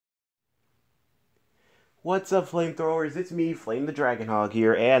What's up, flamethrowers? It's me, Flame the Dragonhog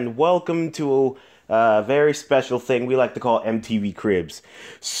here, and welcome to a very special thing we like to call MTV Cribs.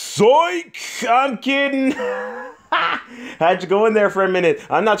 Psych! I'm kidding! Had to go in there for a minute.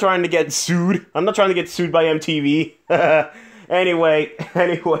 I'm not trying to get sued. I'm not trying to get sued by MTV. Anyway.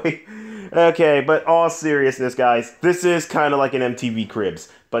 Okay, but all seriousness, guys, this is kind of like an MTV Cribs.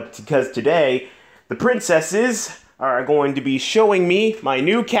 But because today, the princesses are going to be showing me my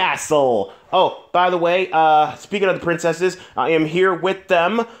new castle. Oh, by the way, speaking of the princesses, I am here with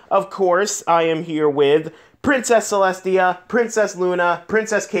them. Of course, I am here with Princess Celestia, Princess Luna,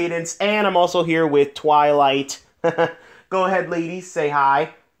 Princess Cadance, and I'm also here with Twilight. Go ahead, ladies, say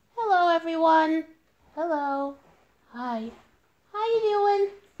hi. Hello, everyone. Hello. Hi. How you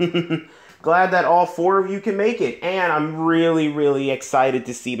doing? Glad that all four of you can make it, and I'm really excited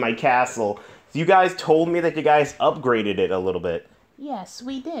to see my castle. You guys told me that you guys upgraded it a little bit. Yes,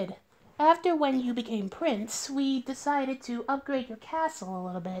 we did. After when you became prince, we decided to upgrade your castle a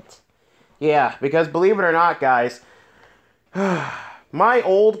little bit. Yeah, because believe it or not, guys, my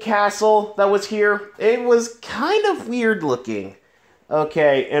old castle that was here, it was kind of weird looking.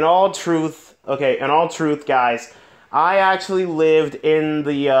 In all truth, guys, I actually lived in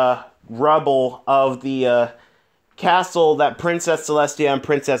the rubble of the castle that Princess Celestia and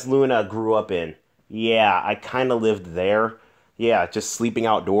Princess Luna grew up in. Yeah, I kind of lived there. Yeah, just sleeping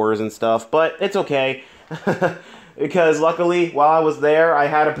outdoors and stuff, but it's okay. Because luckily, while I was there, I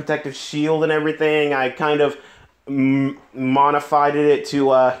had a protective shield and everything. I kind of modified it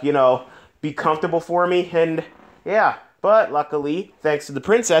to, be comfortable for me, and yeah. But luckily, thanks to the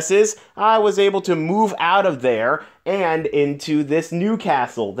princesses, I was able to move out of there and into this new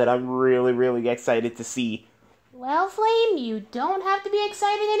castle that I'm really excited to see. Well, Flame, you don't have to be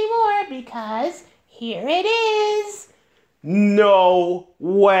excited anymore because here it is. No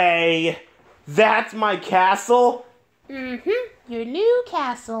way! That's my castle? Your new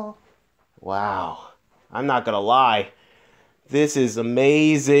castle. Wow. I'm not gonna lie. This is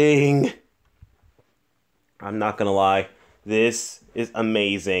amazing. I'm not gonna lie. This is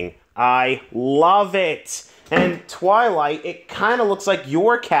amazing. I love it. And Twilight, it kind of looks like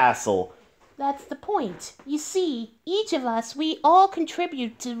your castle. That's the point. You see, each of us, we all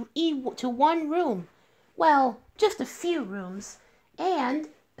contribute to one room. Well, just a few rooms. And,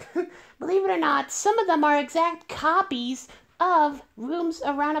 believe it or not, some of them are exact copies of rooms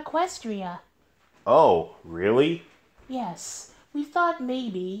around Equestria. Oh, really? Yes, we thought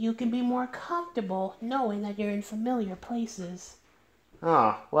maybe you can be more comfortable knowing that you're in familiar places.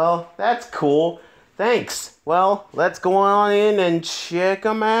 Oh, well, that's cool. Thanks. Well, let's go on in and check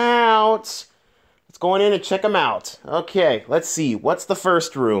them out. Let's go on in and check them out. Okay, let's see. What's the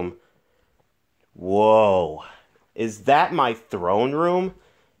first room? Whoa. Is that my throne room?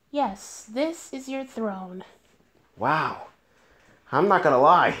 Yes, this is your throne. Wow. I'm not gonna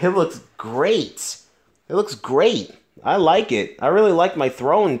lie. It looks great. It looks great. I like it. I really like my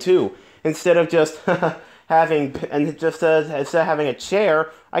throne too. Instead of just instead of having a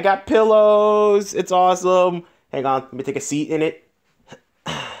chair, I got pillows. It's awesome. Hang on, let me take a seat in it.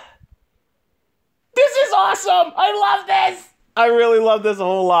 This is awesome! I love this! I really love this a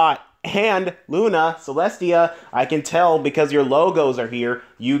whole lot. And Luna, Celestia, I can tell because your logos are here.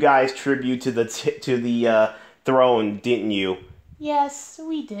 You guys tribute to the throne, didn't you? Yes,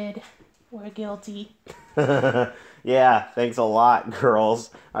 we did. We're guilty. Yeah, thanks a lot,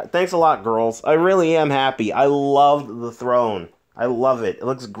 girls. Thanks a lot, girls. I really am happy. I love the throne. I love it. It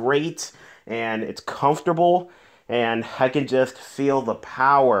looks great, and it's comfortable, and I can just feel the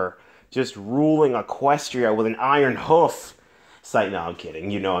power just ruling Equestria with an iron hoof. No, I'm kidding.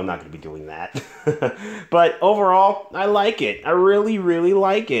 You know I'm not going to be doing that. But overall, I like it. I really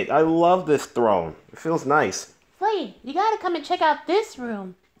like it. I love this throne. It feels nice. Flame, you gotta come and check out this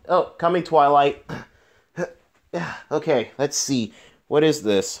room. Oh, coming, Twilight. Okay, let's see. What is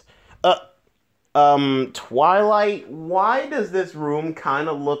this? Twilight, why does this room kind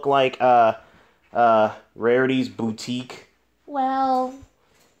of look like, Rarity's boutique? Well,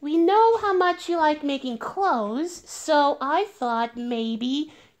 we know how much you like making clothes, so I thought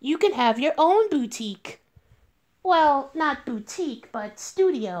maybe you can have your own boutique. Well, not boutique, but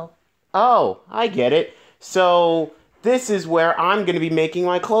studio. Oh, I get it. So, this is where I'm going to be making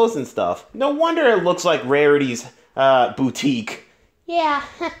my clothes and stuff. No wonder it looks like Rarity's, boutique. Yeah,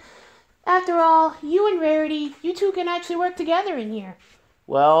 after all, you and Rarity, you two can actually work together in here.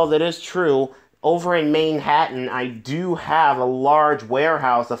 Well, that is true. Over in Manhattan, I do have a large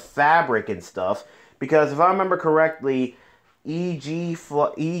warehouse of fabric and stuff. Because if I remember correctly,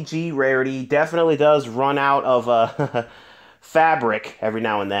 E.G. Rarity definitely does run out of fabric every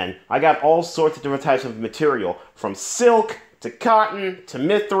now and then. I got all sorts of different types of material, from silk to cotton to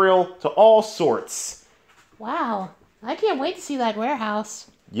mithril to all sorts. Wow, I can't wait to see that warehouse.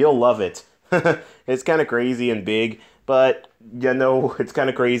 You'll love it. It's kind of crazy and big, but, it's kind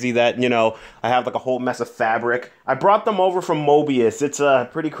of crazy that, I have like a whole mess of fabric. I brought them over from Mobius. It's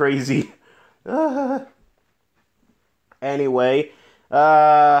pretty crazy. Anyway,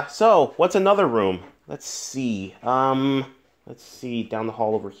 so what's another room? Let's see. Down the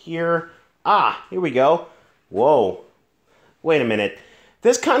hall over here. Ah, here we go. Whoa. Wait a minute.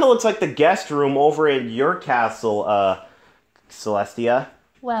 This kind of looks like the guest room over at your castle, Celestia.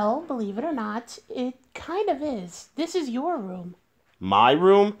 Well, believe it or not, it kind of is. This is your room. My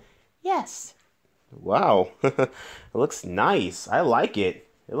room? Yes. Wow. It looks nice. I like it.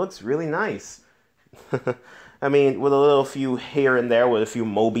 It looks really nice. I mean, with a little few here and there, with a few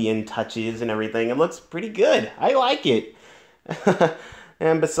Mobian touches and everything, it looks pretty good. I like it.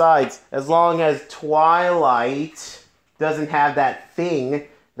 And besides, as long as Twilight doesn't have that thing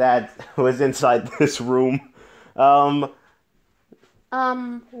that was inside this room, what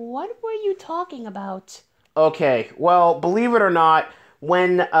were you talking about? Okay, well, believe it or not,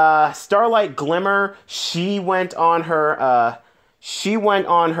 when Starlight Glimmer, she went on her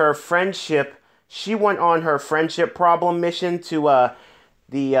friendship problem mission to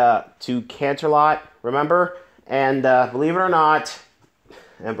to Canterlot, remember? And believe it or not,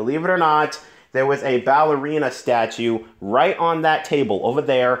 there was a ballerina statue right on that table over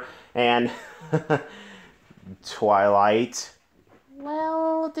there, and Twilight.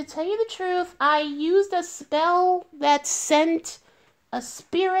 Well, to tell you the truth, I used a spell that sent a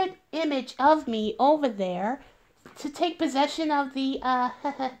spirit image of me over there to take possession of the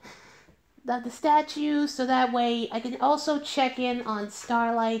statue, so that way I can also check in on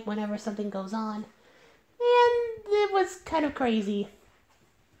Starlight whenever something goes on. And it was kind of crazy.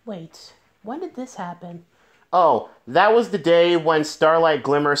 Wait, when did this happen? Oh, that was the day when Starlight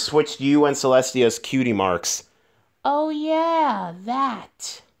Glimmer switched you and Celestia's cutie marks. Oh yeah,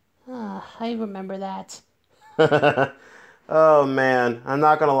 that. I remember that. Oh man, I'm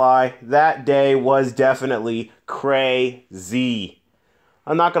not gonna lie, that day was definitely crazy.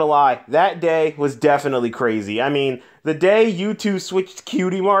 I'm not gonna lie, that day was definitely crazy. I mean, the day you two switched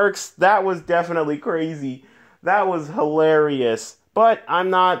cutie marks, that was definitely crazy. That was hilarious. But I'm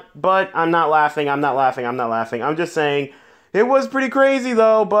not laughing. I'm just saying, it was pretty crazy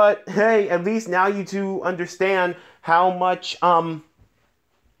though, but hey, at least now you two understand how much,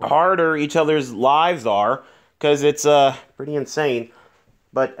 harder each other's lives are, because it's, pretty insane.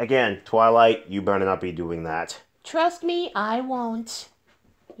 But again, Twilight, you better not be doing that. Trust me, I won't.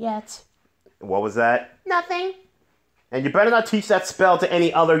 Yet. What was that? Nothing. And you better not teach that spell to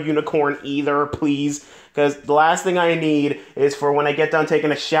any other unicorn either, please. Because the last thing I need is for when I get done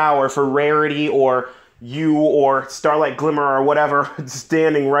taking a shower for Rarity or you or Starlight Glimmer or whatever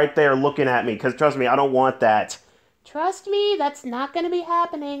standing right there looking at me. Because trust me, I don't want that. Trust me, that's not going to be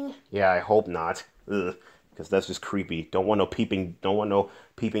happening. Yeah, I hope not. Ugh. Because that's just creepy. Don't want no peeping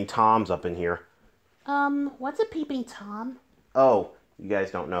Toms up in here. What's a peeping Tom? Oh, you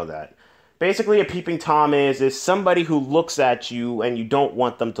guys don't know that. Basically, a peeping Tom is somebody who looks at you and you don't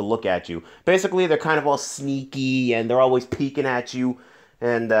want them to look at you. Basically, they're kind of all sneaky and they're always peeking at you.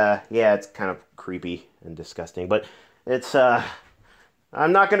 And, yeah, it's kind of creepy and disgusting. But it's, I'm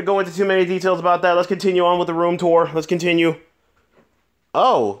not going to go into too many details about that. Let's continue on with the room tour. Let's continue.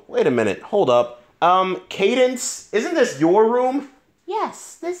 Oh, wait a minute. Hold up. Cadence, isn't this your room?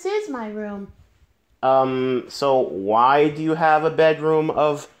 Yes, this is my room. So why do you have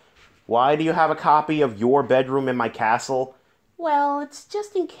why do you have a copy of your bedroom in my castle? Well, it's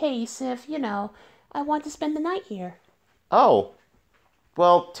just in case if, I want to spend the night here. Oh.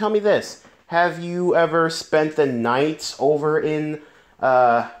 Well, tell me this. Have you ever spent the nights over in,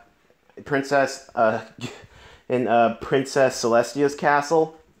 Princess Celestia's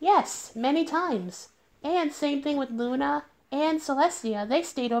castle? Yes, many times. And same thing with Luna and Celestia. They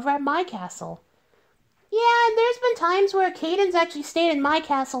stayed over at my castle. Yeah, and there's been times where Cadence actually stayed in my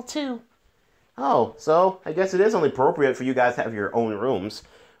castle, too. Oh, so I guess it is only appropriate for you guys to have your own rooms.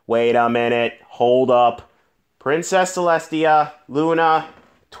 Wait a minute. Hold up. Princess Celestia, Luna,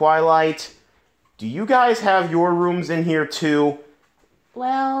 Twilight, do you guys have your rooms in here, too?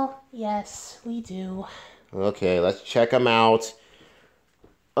 Well, yes, we do. Okay, let's check them out.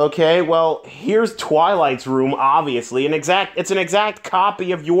 Okay, well, here's Twilight's room, obviously. It's an exact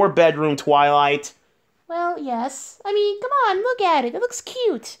copy of your bedroom, Twilight. Well, yes. I mean, come on, look at it. It looks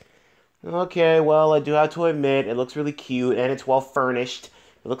cute. Okay, well, I do have to admit, it looks really cute, and it's well furnished.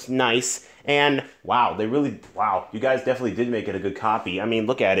 It looks nice. And wow, you guys definitely did make it a good copy. I mean,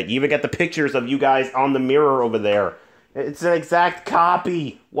 look at it. You even got the pictures of you guys on the mirror over there. It's an exact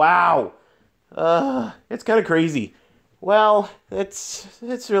copy. Wow. It's kind of crazy. Well, it's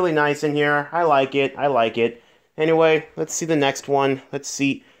really nice in here. I like it. I like it. Anyway, let's see the next one. Let's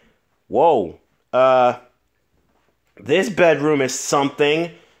see. Whoa. This bedroom is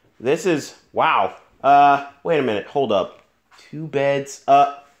something. This is wow. Wait a minute. Hold up. 2 beds.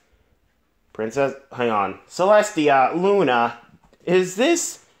 Princess, hang on. Celestia, Luna, is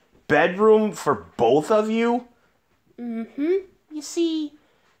this bedroom for both of you? Mm-hmm. You see,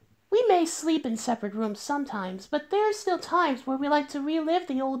 we may sleep in separate rooms sometimes, but there are still times where we like to relive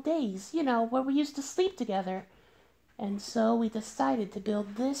the old days, where we used to sleep together. And so we decided to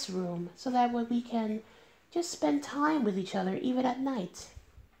build this room so that way we can just spend time with each other even at night.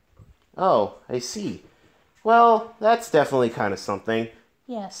 Oh, I see. Well, that's definitely kind of something.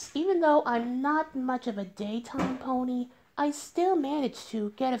 Yes, even though I'm not much of a daytime pony, I still manage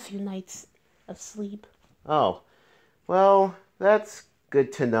to get a few nights of sleep. Oh, well, that's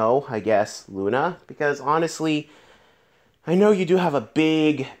good to know, I guess, Luna, because honestly, I know you do have a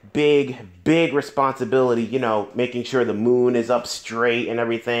big responsibility, making sure the moon is up straight and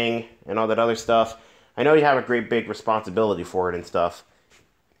everything and all that other stuff. I know you have a great big responsibility for it and stuff.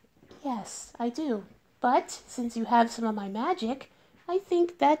 Yes, I do. But since you have some of my magic, I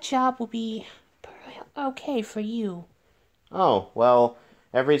think that job will be okay for you. Oh, well,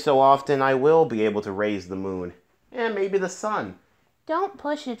 every so often I will be able to raise the moon. And maybe the sun. Don't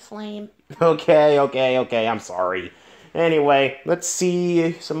push it, Flame. Okay, I'm sorry. Anyway, let's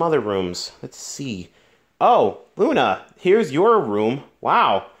see some other rooms. Let's see. Oh, Luna, here's your room.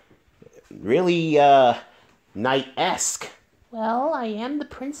 Wow. Really, night-esque. Well, I am the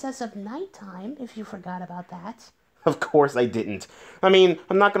Princess of Nighttime, if you forgot about that. Of course I didn't. I mean,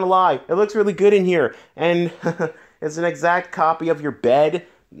 I'm not gonna lie. It looks really good in here. And it's an exact copy of your bed.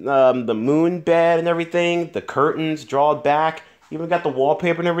 The moon bed and everything. The curtains drawn back. Even got the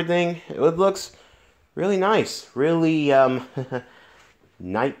wallpaper and everything. It looks really nice. Really,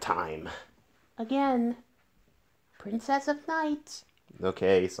 nighttime. Again, Princess of Night.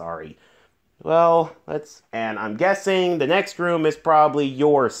 Okay, sorry. Well, and I'm guessing the next room is probably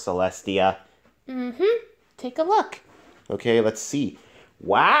yours, Celestia. Mm-hmm. Take a look. Okay, let's see.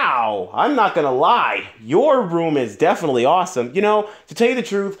 Wow, I'm not gonna lie. Your room is definitely awesome. To tell you the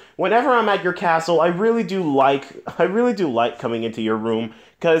truth, whenever I'm at your castle, I really do like coming into your room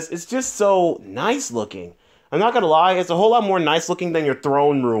because it's just so nice looking. I'm not gonna lie, it's a whole lot more nice looking than your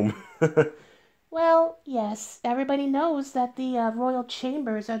throne room. Well, yes, everybody knows that the royal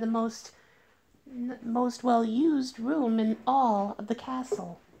chambers are the most well-used room in all of the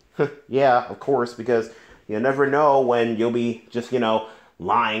castle. Yeah, of course, because you never know when you'll be just,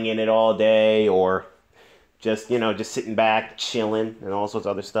 lying in it all day or just sitting back, chilling and all sorts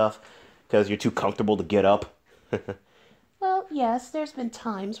of other stuff because you're too comfortable to get up. Well, yes, there's been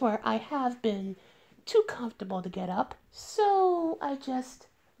times where I have been too comfortable to get up, so I just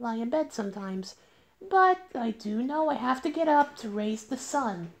lie in bed sometimes. But I do know I have to get up to raise the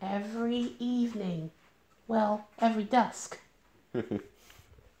sun every evening. Well, every dusk.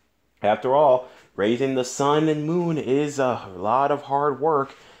 After all, raising the sun and moon is a lot of hard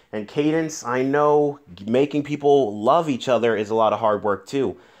work. And Cadence, I know making people love each other is a lot of hard work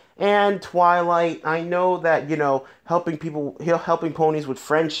too. And Twilight, I know that, helping ponies with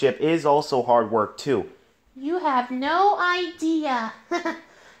friendship is also hard work too. You have no idea.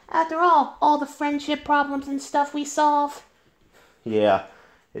 After all the friendship problems and stuff we solve. Yeah,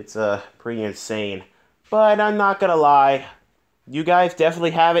 it's pretty insane. But I'm not gonna lie. You guys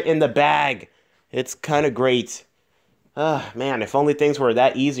definitely have it in the bag. It's kind of great. Man, if only things were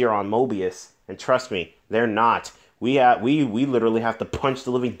that easier on Mobius. And trust me, they're not. We literally have to punch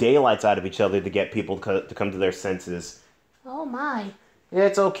the living daylights out of each other to get people to come to their senses. Oh my.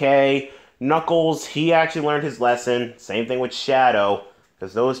 It's okay. Knuckles, he actually learned his lesson. Same thing with Shadow.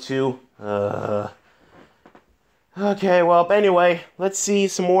 Because those two, Okay, well, anyway, let's see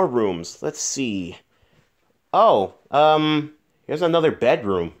some more rooms. Let's see. Oh, here's another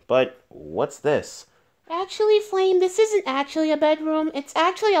bedroom. But what's this? Actually, Flame, this isn't actually a bedroom. It's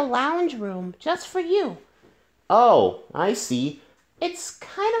actually a lounge room, just for you. Oh, I see. It's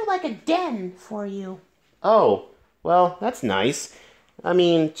kind of like a den for you. Oh, well, that's nice. I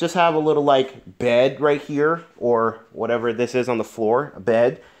mean, just have a little, bed right here, or whatever this is on the floor, a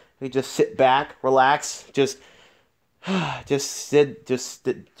bed. You just sit back, relax, just lie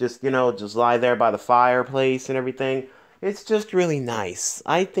there by the fireplace and everything. It's just really nice.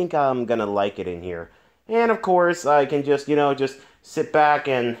 I think I'm gonna like it in here. And of course, I can just sit back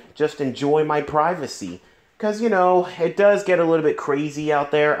and just enjoy my privacy. Because, you know, it does get a little bit crazy out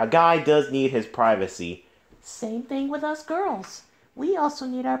there. A guy does need his privacy. Same thing with us girls. We also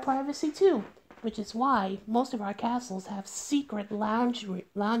need our privacy too, which is why most of our castles have secret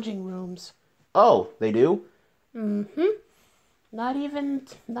lounging rooms. Oh, they do? Mm-hmm. Not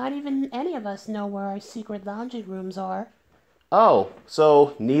even any of us know where our secret lounging rooms are. Oh,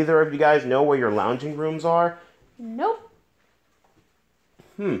 so neither of you guys know where your lounging rooms are? Nope.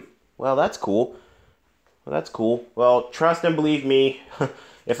 Well, that's cool. Well, trust and believe me,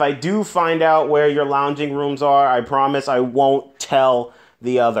 if I do find out where your lounging rooms are, I promise I won't tell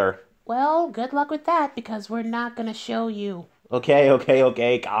the other. Well, good luck with that, because we're not gonna show you.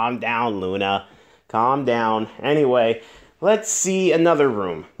 Okay. Calm down, Luna. Calm down. Anyway, let's see another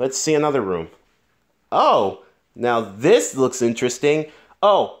room. Oh, now this looks interesting.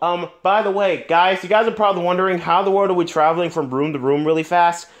 Oh, by the way, guys, you guys are probably wondering how the world are we traveling from room to room really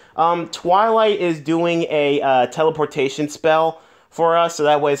fast. Twilight is doing a teleportation spell for us, so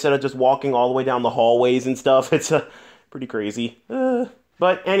that way instead of just walking all the way down the hallways and stuff, it's pretty crazy.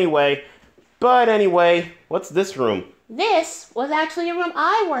 But anyway, what's this room? This was actually a room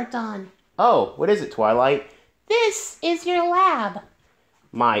I worked on. Oh, what is it, Twilight? This is your lab.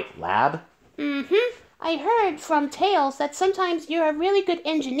 My lab? Mm-hmm. I heard from Tails that sometimes you're a really good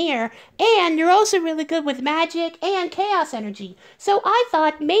engineer, and you're also really good with magic and chaos energy. So I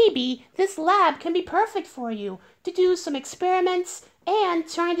thought maybe this lab can be perfect for you to do some experiments and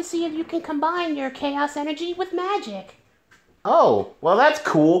trying to see if you can combine your chaos energy with magic. Oh, well, that's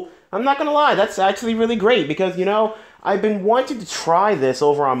cool. I'm not gonna lie, that's actually really great because, you know, I've been wanting to try this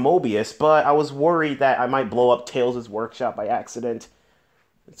over on Mobius, but I was worried that I might blow up Tails' workshop by accident.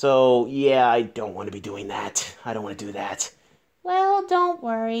 So, yeah, I don't want to be doing that. I don't want to do that. Well, don't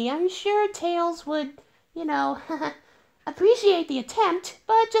worry. I'm sure Tails would, appreciate the attempt,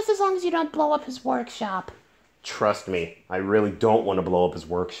 but just as long as you don't blow up his workshop. Trust me, I really don't want to blow up his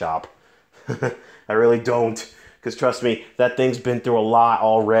workshop. I really don't. Because trust me, that thing's been through a lot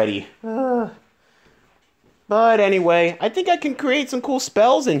already. But anyway, I think I can create some cool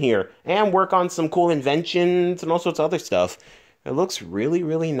spells in here. And work on some cool inventions and all sorts of other stuff. It looks really,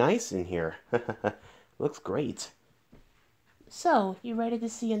 really nice in here. Looks great. So, you ready to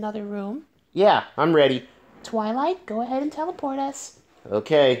see another room? Yeah, I'm ready. Twilight, go ahead and teleport us.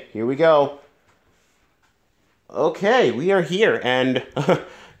 Okay, here we go. Okay, we are here, and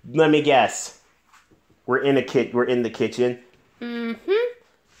let me guess. We're in the kitchen. Mm-hmm.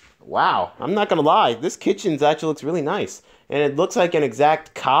 Wow, I'm not gonna lie, this kitchen actually looks really nice. And it looks like an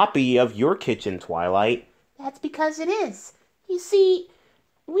exact copy of your kitchen, Twilight. That's because it is. You see,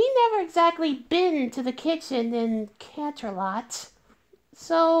 we never exactly been to the kitchen in Canterlot.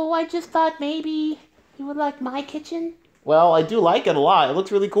 So I just thought maybe you would like my kitchen. Well, I do like it a lot. It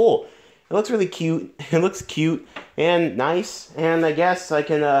looks really cool. It looks really cute. It looks cute and nice. And I guess I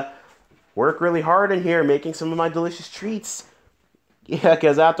can work really hard in here making some of my delicious treats. Yeah,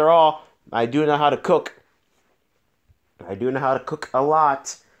 because after all, I do know how to cook. I do know how to cook a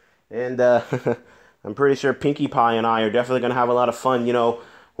lot. And I'm pretty sure Pinkie Pie and I are definitely going to have a lot of fun,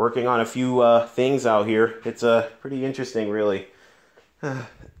 working on a few things out here. It's pretty interesting, really.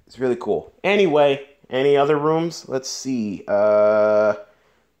 It's really cool. Anyway, any other rooms? Let's see. Whoa.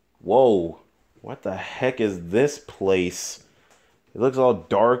 What the heck is this place? It looks all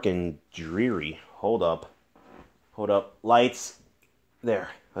dark and dreary. Hold up. Lights. There.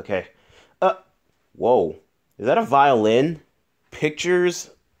 Okay. Whoa. Is that a violin? Pictures?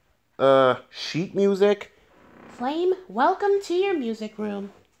 Sheet music? Flame, welcome to your music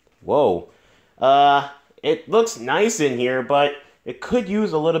room. Whoa. It looks nice in here, but it could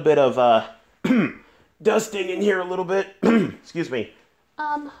use a little bit of, dusting in here a little bit. Excuse me.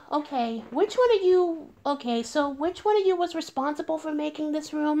 Okay. Which one of you was responsible for making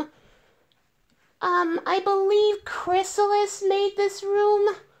this room? I believe Chrysalis made this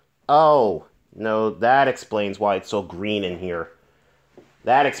room. Oh, no, that explains why it's so green in here.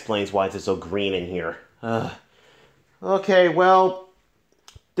 Okay, well,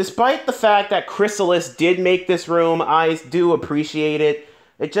 despite the fact that Chrysalis did make this room, I do appreciate it.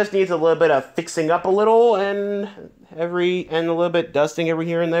 It just needs a little bit of fixing up a little and a little bit dusting every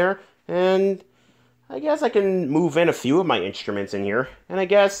here and there. And I guess I can move in a few of my instruments in here. And I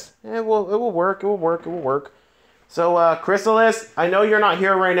guess it will work. So, Chrysalis, I know you're not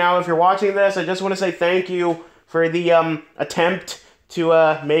here right now. If you're watching this, I just want to say thank you for the attempt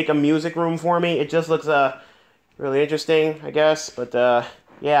to make a music room for me. It just looks really interesting, I guess. But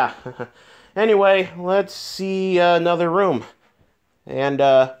yeah. Anyway, let's see another room. And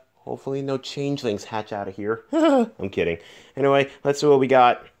Hopefully no changelings hatch out of here. I'm kidding. Anyway, let's see what we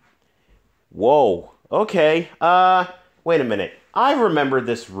got. Whoa. Okay. Wait a minute. I remember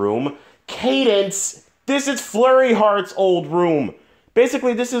this room. Cadence. This is Flurry Heart's old room.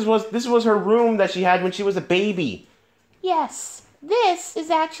 Basically, this was her room that she had when she was a baby. Yes, this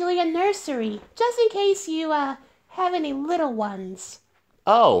is actually a nursery, just in case you have any little ones.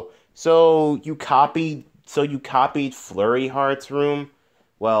 Oh, so you copied Flurry Heart's room?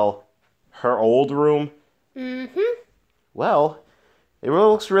 Well, her old room? Mm-hmm. Well, it really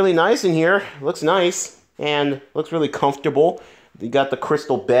looks really nice in here. It looks nice and looks really comfortable. You got the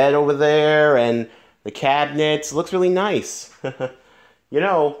crystal bed over there and the cabinets. It looks really nice. You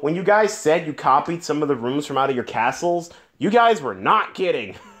know, when you guys said you copied some of the rooms from out of your castles, you guys were not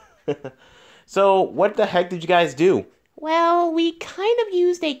kidding. So, what the heck did you guys do? Well, we kind of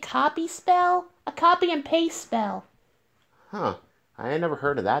used a copy spell, a copy and paste spell. Huh. I had never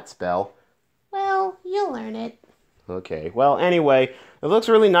heard of that spell. Well, you'll learn it. Okay. Well, anyway, it looks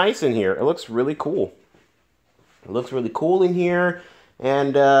really nice in here. It looks really cool. It looks really cool in here.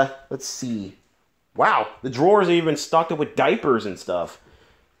 And, let's see. Wow, the drawers are even stocked up with diapers and stuff.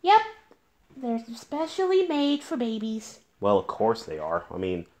 Yep, they're specially made for babies. Well, of course they are. I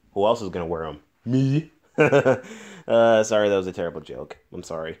mean, who else is going to wear them? Me? Sorry, that was a terrible joke. I'm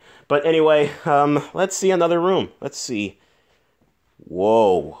sorry. But anyway, let's see another room. Let's see.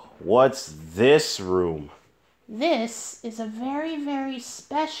 Whoa, what's this room? This is a very, very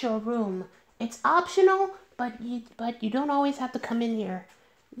special room. It's optional, but you don't always have to come in here.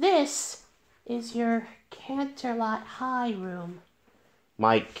 This is your Canterlot High room.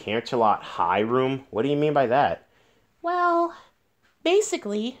 My Canterlot High room? What do you mean by that? Well,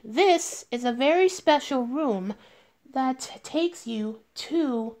 basically, this is a very special room that takes you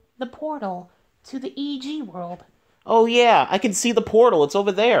to the portal, to the EG world. Oh yeah, I can see the portal. It's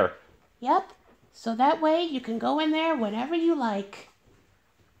over there. Yep, so that way you can go in there whenever you like.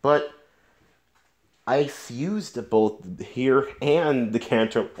 But I fused both here and the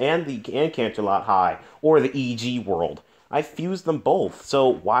Canterlot High, or the EG world. I fused them both, so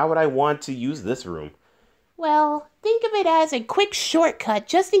why would I want to use this room? Well, think of it as a quick shortcut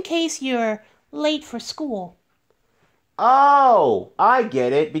just in case you're late for school. Oh, I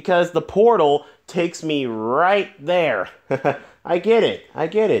get it, because the portal takes me right there. I get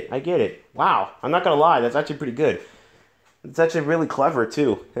it. Wow, I'm not gonna lie, that's actually pretty good. It's actually really clever,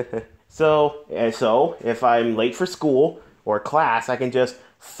 too. So if I'm late for school or class, I can just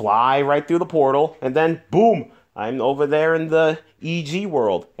fly right through the portal, and then boom, I'm over there in the EG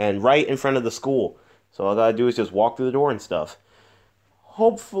world and right in front of the school. So all I gotta do is just walk through the door and stuff.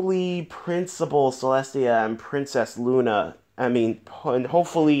 Hopefully, Principal Celestia and Princess Luna, and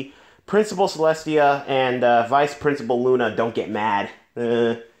hopefully Principal Celestia and Vice Principal Luna don't get mad.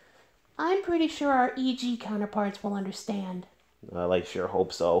 I'm pretty sure our EG counterparts will understand. I sure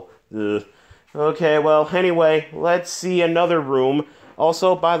hope so. Okay, well, anyway, let's see another room.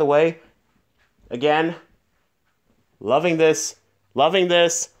 Also, by the way, again, loving this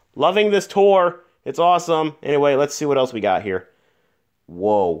tour. It's awesome. Anyway, let's see what else we got here.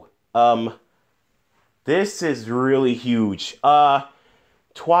 Whoa. This is really huge.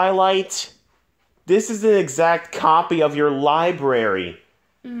 Twilight, this is an exact copy of your library.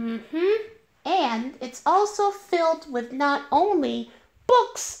 Mm-hmm. And it's also filled with not only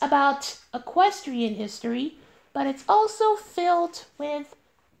books about equestrian history, but it's also filled with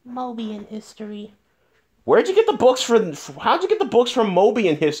Mobian history. How'd you get the books from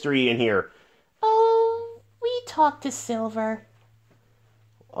Mobian history in here? Oh, we talked to Silver.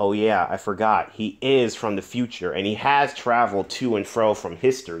 Oh yeah, I forgot. He is from the future, and he has traveled to and fro from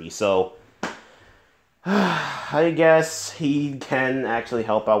history, so I guess he can actually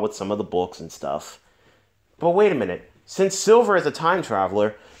help out with some of the books and stuff. But wait a minute. Since Silver is a time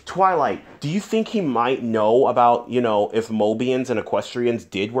traveler, Twilight, do you think he might know about, if Mobians and Equestrians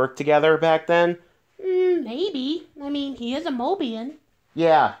did work together back then? Maybe. I mean, he is a Mobian.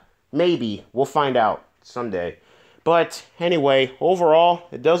 Yeah, maybe. We'll find out someday. But anyway, overall,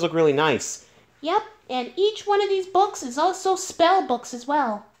 it does look really nice. Yep, and each one of these books is also spell books as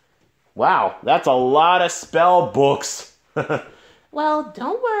well. Wow, that's a lot of spell books. Well,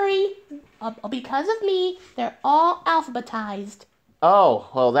 don't worry. Because of me, they're all alphabetized. Oh,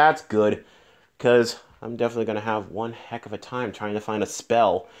 well, that's good. Because I'm definitely going to have one heck of a time trying to find a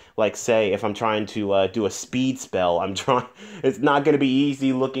spell. Like, say, if I'm trying to do a speed spell, it's not going to be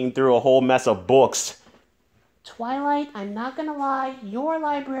easy looking through a whole mess of books. Twilight, I'm not gonna lie, your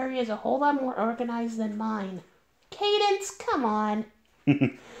library is a whole lot more organized than mine. Cadence, come on.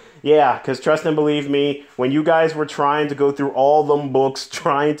 Yeah, because trust and believe me, when you guys were trying to go through all them books,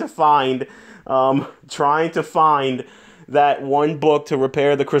 trying to find that one book to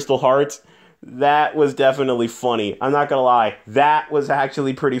repair the Crystal Hearts, that was definitely funny. I'm not gonna lie, that was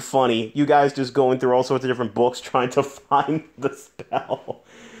actually pretty funny. You guys just going through all sorts of different books trying to find the spell.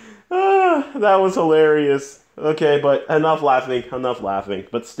 That was hilarious. Okay, but enough laughing.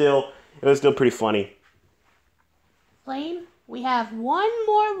 But still, it was still pretty funny. Flame, we have one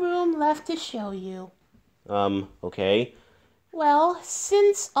more room left to show you. Okay. Well,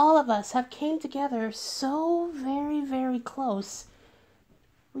 since all of us have came together so very, very close,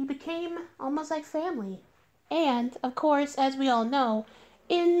 we became almost like family. And, of course, as we all know,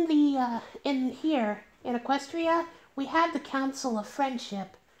 in Equestria, we have the Council of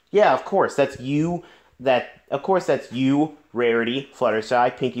Friendship. Yeah, of course, that's you, Rarity,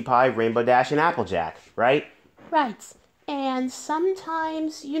 Fluttershy, Pinkie Pie, Rainbow Dash, and Applejack, right? Right. And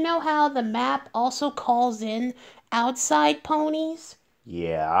sometimes, you know how the map also calls in outside ponies?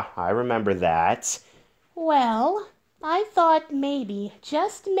 Yeah, I remember that. Well, I thought maybe,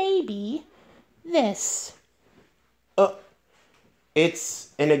 just maybe, this.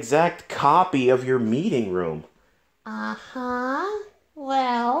 It's an exact copy of your meeting room. Uh-huh.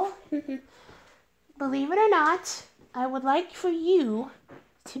 Well, believe it or not, I would like for you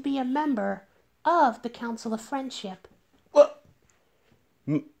to be a member of the Council of Friendship. What?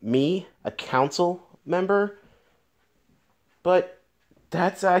 Me? A council member? But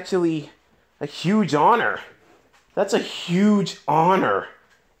that's actually a huge honor. That's a huge honor.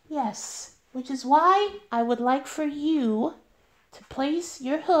 Yes, which is why I would like for you to place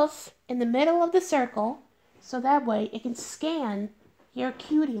your hoof in the middle of the circle so that way it can scan your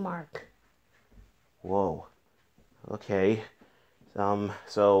cutie mark. Whoa. Okay.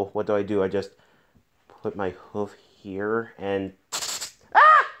 So what do? I just put my hoof here and...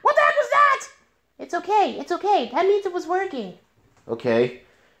 Ah! What the heck was that? It's okay. That means it was working. Okay.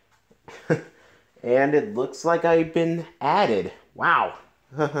 And it looks like I've been added. Wow.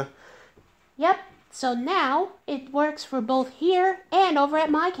 Yep, so now it works for both here and over at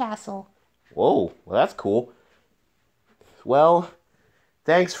my castle. Whoa, well that's cool. Well,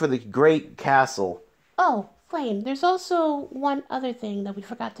 thanks for the great castle. Oh, Flame, there's also one other thing that we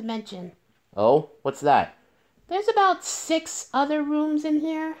forgot to mention. Oh, what's that? There's about 6 other rooms in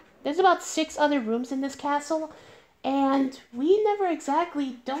here. There's about 6 other rooms in this castle, and we never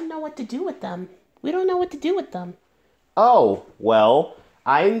exactly don't know what to do with them. We don't know what to do with them. Oh, well,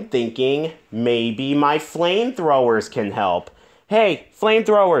 I'm thinking maybe my flamethrowers can help. Hey,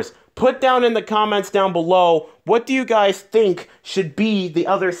 flamethrowers, put down in the comments down below, what do you guys think should be the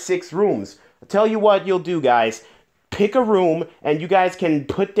other 6 rooms? I'll tell you what you'll do, guys. Pick a room, and you guys can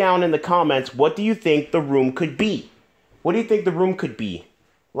put down in the comments, what do you think the room could be? What do you think the room could be?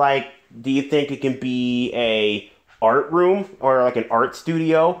 Like, do you think it can be a art room, or like an art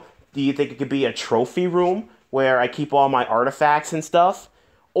studio? Do you think it could be a trophy room, where I keep all my artifacts and stuff?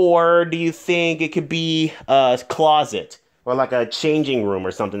 Or do you think it could be a closet, or like a changing room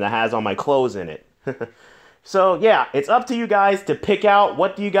or something that has all my clothes in it? So yeah, it's up to you guys to pick out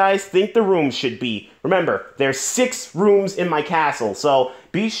what do you guys think the rooms should be. Remember, there's 6 rooms in my castle, so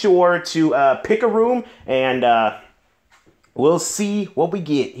be sure to pick a room, and we'll see what we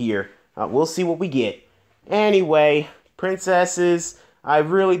get here. We'll see what we get. Anyway, princesses, I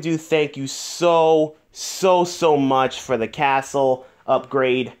really do thank you so much for the castle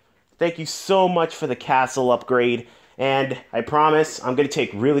upgrade. Thank you so much for the castle upgrade, and I promise I'm going to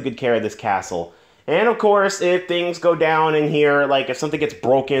take really good care of this castle. And of course, if things go down in here, like if something gets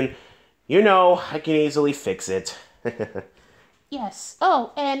broken, you know, I can easily fix it. Yes.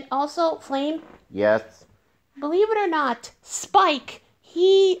 Oh, and also, Flame, Yes. believe it or not, Spike,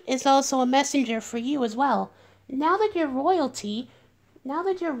 he is also a messenger for you as well. Now that you're royalty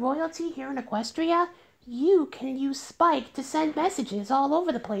here in Equestria, you can use Spike to send messages all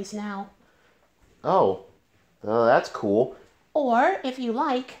over the place now. Oh, that's cool. Or, if you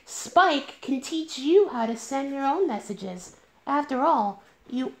like, Spike can teach you how to send your own messages. After all,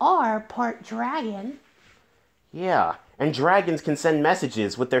 you are part dragon. Yeah, and dragons can send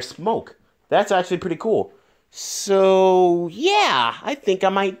messages with their smoke. That's actually pretty cool. So, yeah, I think I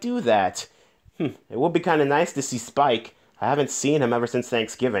might do that. It would be kind of nice to see Spike. I haven't seen him ever since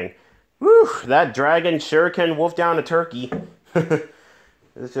Thanksgiving. Whew, that dragon sure can wolf down a turkey.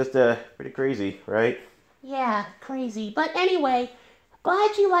 It's just pretty crazy, right? Yeah, crazy. But anyway,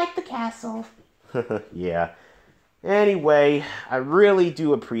 glad you like the castle. Yeah. Anyway, I really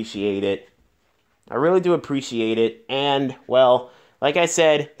do appreciate it. And, well, like I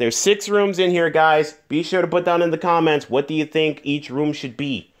said, there's 6 rooms in here, guys. Be sure to put down in the comments, what do you think each room should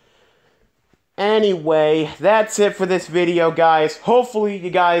be? Anyway, that's it for this video, guys. Hopefully you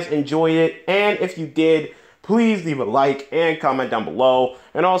guys enjoyed it, and if you did, please leave a like and comment down below.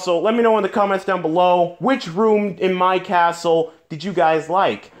 And also, let me know in the comments down below, which room in my castle did you guys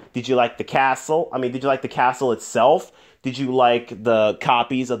like? Did you like the castle? Did you like the castle itself? Did you like the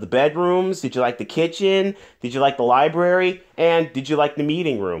copies of the bedrooms? Did you like the kitchen? Did you like the library? And did you like the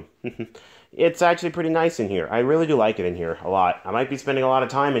meeting room? It's actually pretty nice in here. I really do like it in here a lot. I might be spending a lot of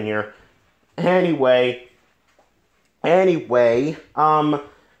time in here. Anyway, it's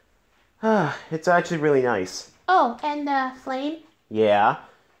actually really nice. Oh, and Flame? Yeah?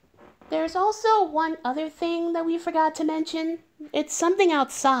 There's also one other thing that we forgot to mention. It's something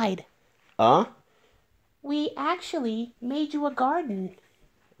outside. Huh? We actually made you a garden.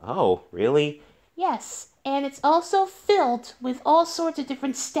 Oh, really? Yes, and it's also filled with all sorts of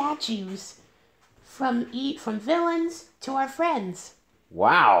different statues. From villains to our friends.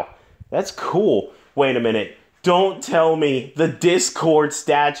 Wow, that's cool. Wait a minute. Don't tell me the Discord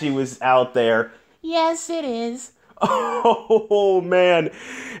statue is out there. Yes, it is. Oh man.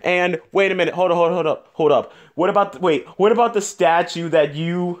 And wait a minute. Hold up. What about the statue that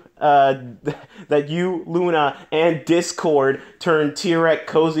you Luna and Discord turned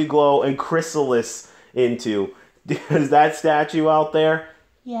T-Rex, Cozy Glow, and Chrysalis into? Is that statue out there?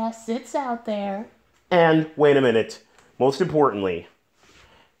 Yes, it's out there. And wait a minute. Most importantly,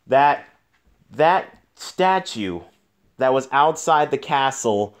 that statue that was outside the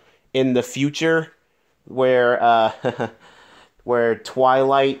castle in the future, where where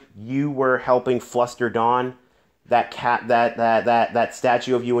Twilight, you were helping Fluster Dawn, that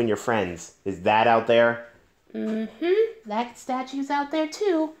statue of you and your friends, is that out there? Mm-hmm. That statue's out there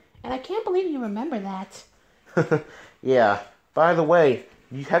too, and I can't believe you remember that. Yeah. By the way,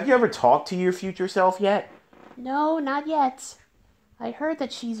 have you ever talked to your future self yet? No, not yet. I heard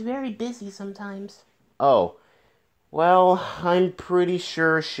that she's very busy sometimes. Oh. Well, I'm pretty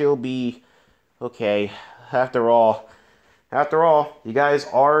sure she'll be okay. After all, you guys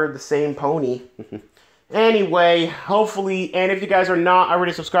are the same pony. Anyway, hopefully, and if you guys are not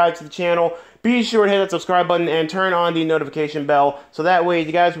already subscribed to the channel, be sure to hit that subscribe button and turn on the notification bell, so that way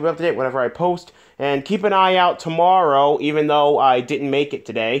you guys will be up to date whenever I post. And keep an eye out tomorrow, even though I didn't make it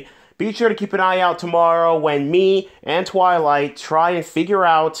today. Be sure to keep an eye out tomorrow when me and Twilight try and figure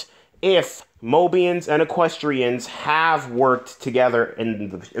out if Mobians and Equestrians have worked together in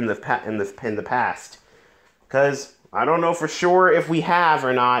the past. Because I don't know for sure if we have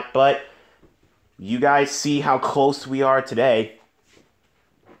or not, but you guys see how close we are today.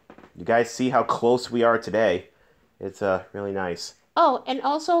 It's really nice. Oh, and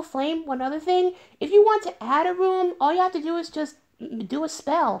also, Flame, one other thing. If you want to add a room, all you have to do is just do a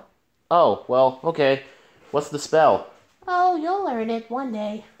spell. Oh, well, okay. What's the spell? Oh, you'll learn it one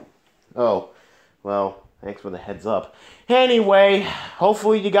day. Oh, well, thanks for the heads up. Anyway,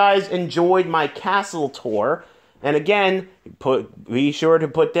 hopefully you guys enjoyed my castle tour. And again, be sure to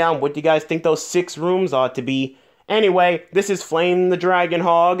put down what you guys think those 6 rooms ought to be. Anyway, this is Flame the Dragon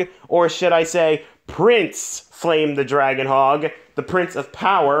Hog, or should I say Prince Flame the Dragon Hog, the Prince of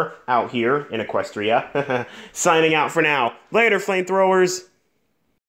Power out here in Equestria. Signing out for now. Later, flamethrowers.